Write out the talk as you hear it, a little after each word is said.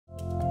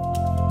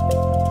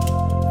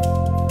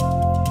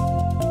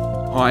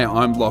Hi,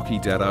 I'm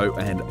Lochie Daddo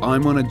and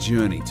I'm on a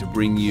journey to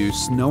bring you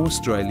Snow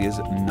Australia's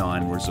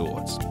 9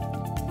 resorts.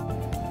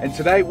 And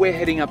today we're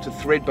heading up to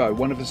Thredbo,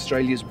 one of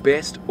Australia's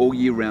best all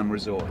year round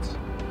resorts.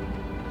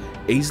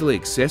 Easily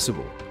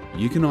accessible,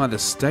 you can either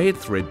stay at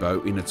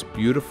Thredbo in its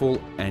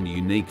beautiful and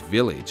unique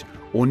village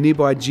or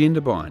nearby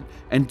Jindabyne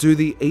and do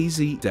the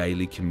easy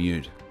daily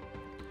commute.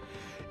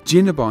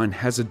 Jindabyne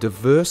has a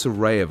diverse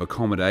array of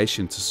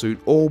accommodation to suit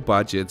all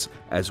budgets,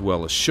 as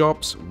well as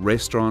shops,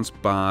 restaurants,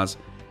 bars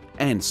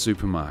and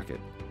supermarket.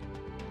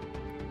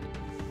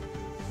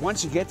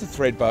 Once you get to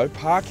Thredbo,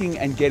 parking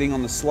and getting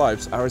on the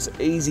slopes are as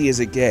easy as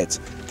it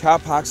gets. Car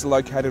parks are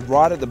located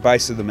right at the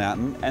base of the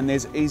mountain and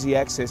there's easy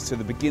access to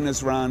the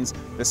beginners runs,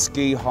 the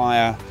ski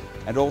hire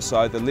and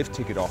also the lift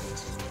ticket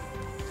office.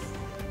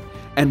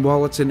 And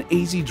while it's an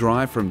easy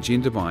drive from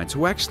Jindabyne,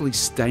 to actually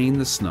stay in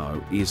the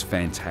snow is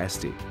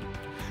fantastic.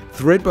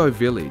 Thredbo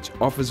Village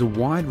offers a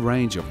wide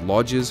range of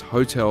lodges,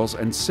 hotels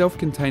and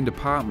self-contained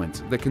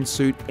apartments that can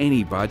suit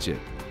any budget.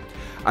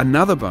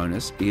 Another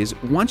bonus is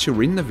once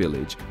you're in the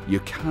village, your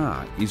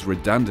car is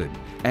redundant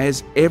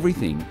as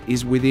everything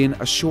is within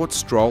a short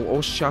stroll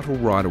or shuttle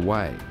ride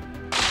away.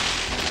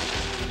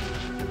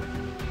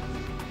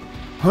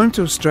 Home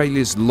to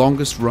Australia's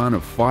longest run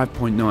of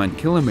 5.9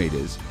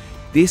 kilometres,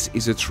 this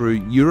is a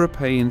true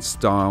European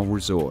style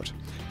resort,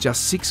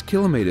 just 6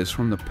 kilometres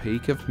from the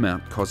peak of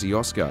Mount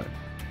Kosciuszko.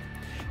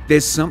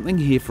 There's something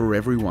here for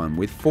everyone,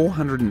 with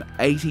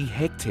 480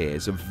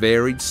 hectares of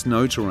varied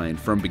snow terrain,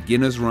 from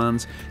beginners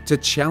runs to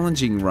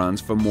challenging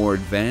runs for more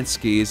advanced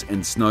skiers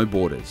and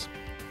snowboarders.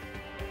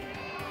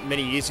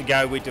 Many years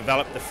ago we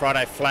developed the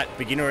Friday Flat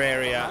beginner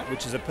area,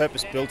 which is a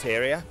purpose-built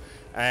area,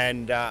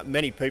 and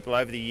many people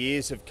over the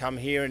years have come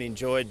here and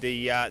enjoyed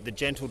the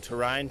gentle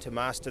terrain to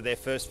master their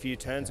first few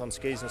turns on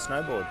skis and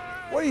snowboard.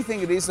 What do you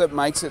think it is that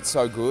makes it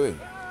so good?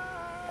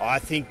 I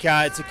think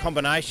it's a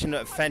combination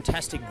of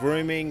fantastic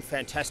grooming,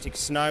 fantastic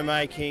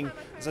snowmaking,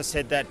 as I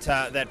said,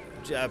 that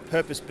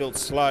purpose-built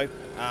slope,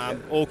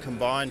 all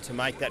combined to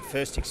make that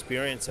first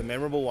experience a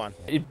memorable one.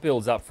 It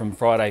builds up from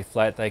Friday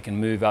Flat. They can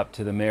move up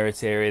to the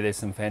Merritts area. There's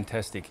some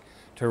fantastic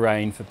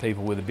terrain for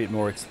people with a bit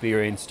more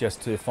experience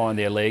just to find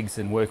their legs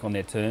and work on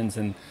their turns,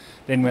 and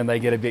then when they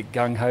get a bit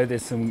gung-ho,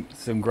 there's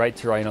some great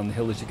terrain on the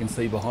hill, as you can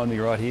see behind me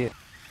right here.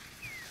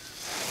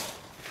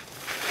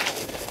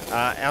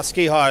 Our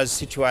ski hire is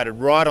situated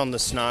right on the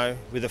snow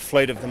with a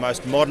fleet of the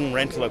most modern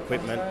rental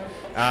equipment,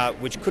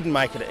 which couldn't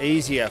make it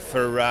easier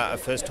for a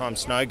first-time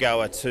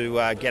snowgoer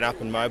to get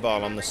up and mobile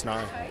on the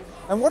snow.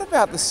 And what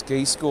about the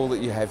ski school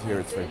that you have here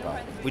at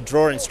Thredbo? We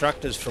draw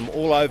instructors from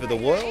all over the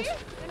world.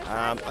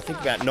 I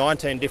think about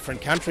 19 different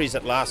countries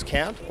at last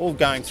count, all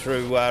going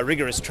through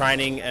rigorous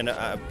training and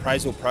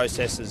appraisal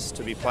processes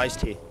to be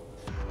placed here.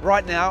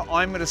 Right now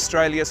I'm at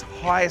Australia's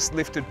highest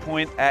lifted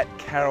point at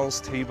Carroll's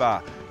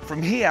T-Bar.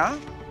 From here,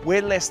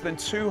 we're less than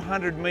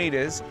 200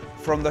 metres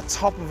from the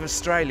top of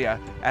Australia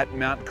at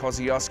Mount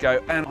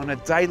Kosciuszko, and on a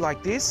day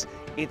like this,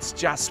 it's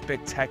just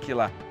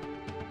spectacular.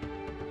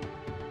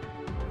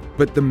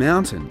 But the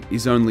mountain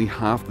is only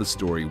half the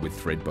story with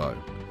Thredbo.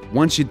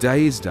 Once your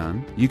day is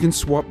done, you can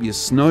swap your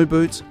snow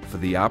boots for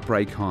the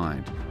upright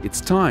kind.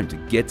 It's time to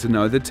get to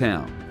know the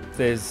town.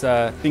 There's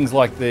things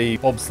like the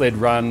bobsled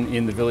run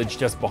in the village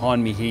just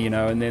behind me here,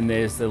 and then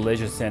there's the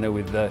leisure centre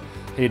with the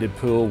heated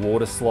pool,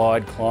 water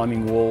slide,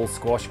 climbing wall,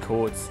 squash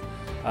courts.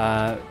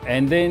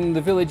 And then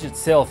the village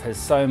itself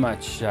has so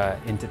much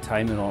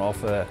entertainment on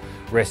offer: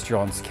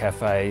 restaurants,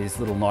 cafes,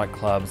 little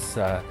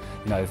nightclubs,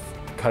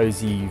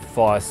 cosy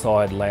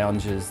fireside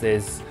lounges.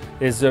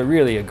 There's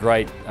really a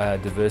great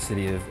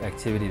diversity of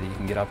activity that you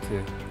can get up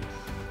to.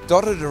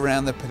 Dotted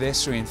around the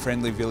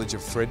pedestrian-friendly village of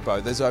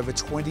Thredbo, there's over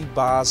 20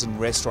 bars and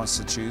restaurants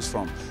to choose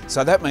from.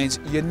 So that means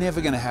you're never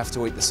going to have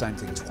to eat the same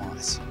thing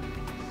twice.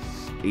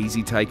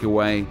 Easy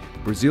takeaway,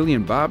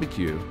 Brazilian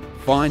barbecue,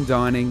 fine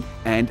dining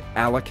and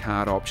a la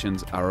carte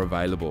options are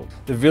available.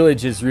 The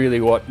village is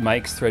really what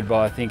makes Thredbo.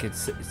 I think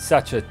it's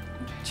such a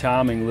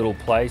charming little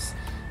place,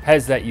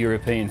 has that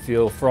European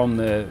feel from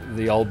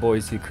the old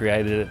boys who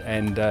created it,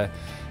 and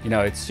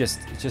it's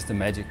just a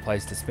magic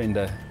place to spend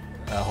a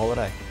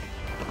holiday.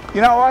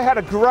 I had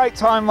a great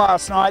time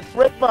last night.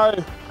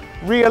 Thredbo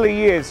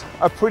really is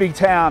a pretty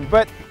town,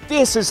 but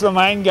this is the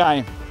main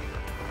game.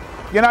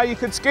 You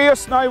could ski or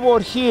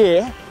snowboard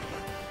here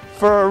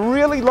for a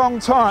really long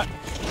time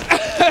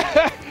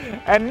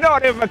and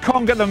not ever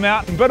conquer the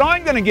mountain, but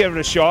I'm going to give it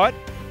a shot,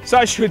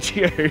 so should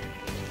you.